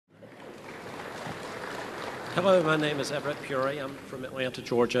Hello, my name is Everett Puri. I'm from Atlanta,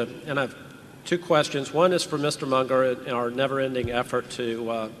 Georgia, and I have two questions. One is for Mr. Munger in our never-ending effort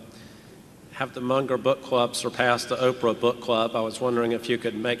to have the Munger Book Club surpass the Oprah Book Club. I was wondering if you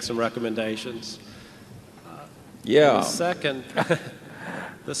could make some recommendations. Yeah.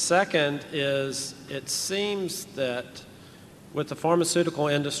 The second is, it seems that with the pharmaceutical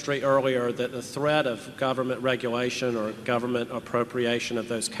industry earlier, that the threat of government regulation or government appropriation of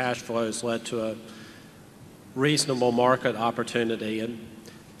those cash flows led to a reasonable market opportunity. And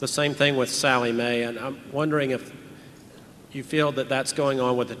the same thing with Sallie Mae. And I'm wondering if you feel that that's going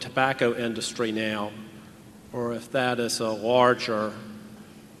on with the tobacco industry now, or if that is a larger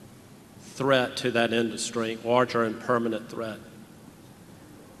threat to that industry, larger and permanent threat.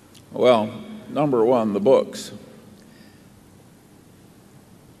 Well, number one, the books.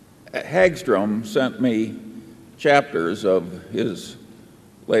 Hagstrom sent me chapters of his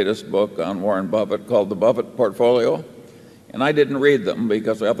latest book on Warren Buffett called The Buffett Portfolio, and I didn't read them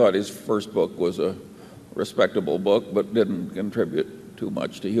because I thought his first book was a respectable book but didn't contribute too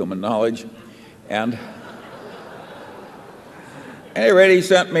much to human knowledge. And at any rate, he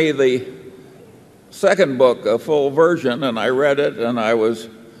sent me the second book, a full version, and I read it, and I was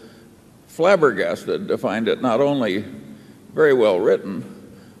flabbergasted to find it not only very well written,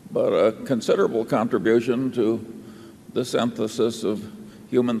 but a considerable contribution to the synthesis of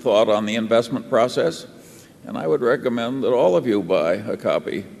human thought on the investment process. And I would recommend that all of you buy a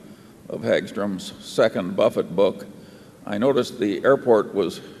copy of Hagstrom's second Buffett book. I noticed the airport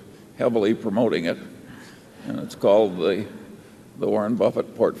was heavily promoting it, and it's called the Warren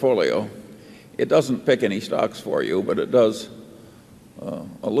Buffett Portfolio. It doesn't pick any stocks for you, but it does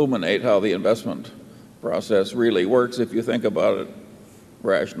illuminate how the investment process really works if you think about it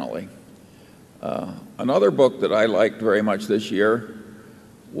rationally. Another book that I liked very much this year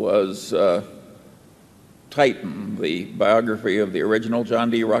was Titan, the biography of the original John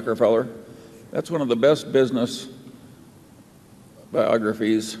D. Rockefeller. That's one of the best business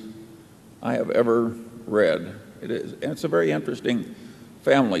biographies I have ever read. It is, and it's a very interesting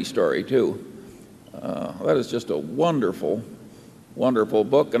family story too. That is just a wonderful, wonderful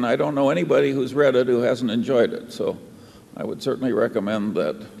book, and I don't know anybody who's read it who hasn't enjoyed it. So I would certainly recommend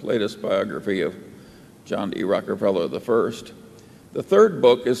that latest biography of John D. Rockefeller I. The third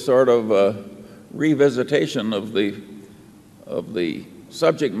book is sort of a revisitation of the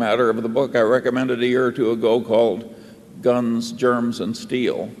subject matter of the book I recommended a year or two ago called Guns, Germs, and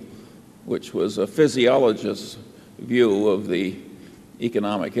Steel, which was a physiologist's view of the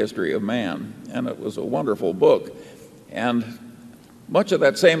economic history of man. And it was a wonderful book. And much of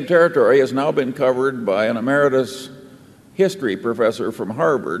that same territory has now been covered by an emeritus history professor from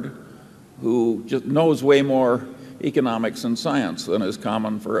Harvard who just knows way more economics and science than is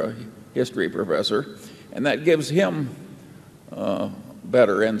common for a history professor, and that gives him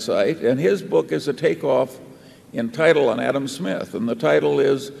better insight. And his book is a takeoff in title on Adam Smith, and the title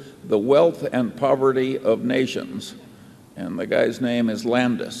is The Wealth and Poverty of Nations, and the guy's name is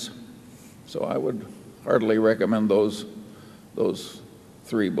Landis. So I would heartily recommend those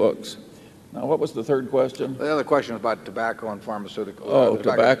three books. Now, what was the third question? The other question was about tobacco and pharmaceuticals. Oh,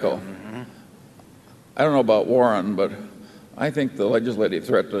 tobacco. Mm-hmm. I don't know about Warren, but I think the legislative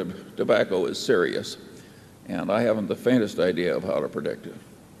threat to tobacco is serious, and I haven't the faintest idea of how to predict it.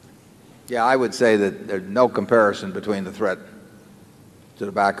 Yeah, I would say that there's no comparison between the threat to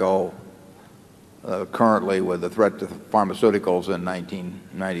tobacco currently with the threat to pharmaceuticals in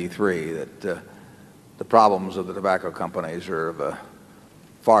 1993, that the problems of the tobacco companies are of a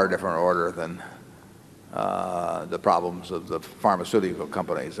far different order than the problems of the pharmaceutical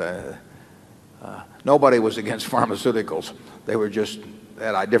companies. Nobody was against pharmaceuticals. They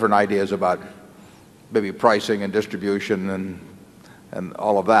had different ideas about maybe pricing and distribution and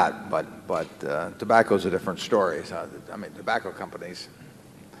all of that. But tobacco is a different story. So, I mean, tobacco companies,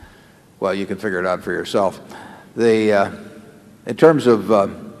 well, you can figure it out for yourself. In terms of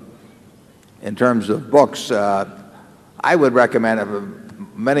books, I would recommend.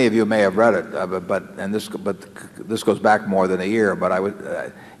 Many of you may have read it, but this goes back more than a year. But I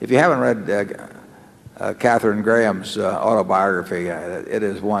would, if you haven't read Katharine Graham's autobiography, it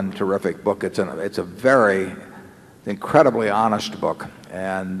is one terrific book. It's a very incredibly honest book,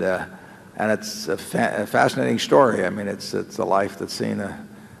 and it's a fascinating story. I mean, it's a life that's seen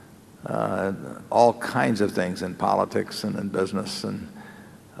all kinds of things in politics and in business and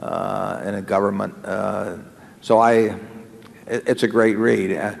in government. It's a great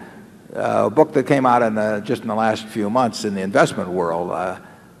read. A book that came out just in the last few months in the investment world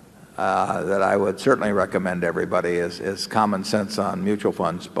that I would certainly recommend everybody is Common Sense on Mutual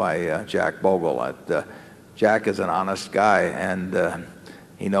Funds by Jack Bogle. Jack is an honest guy, and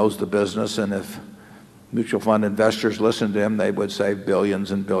he knows the business, and if mutual fund investors listened to him, they would save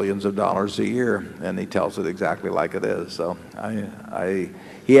billions and billions of dollars a year, and he tells it exactly like it is. So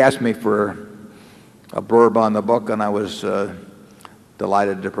he asked me for a blurb on the book, and I was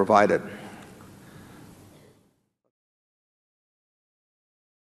delighted to provide it.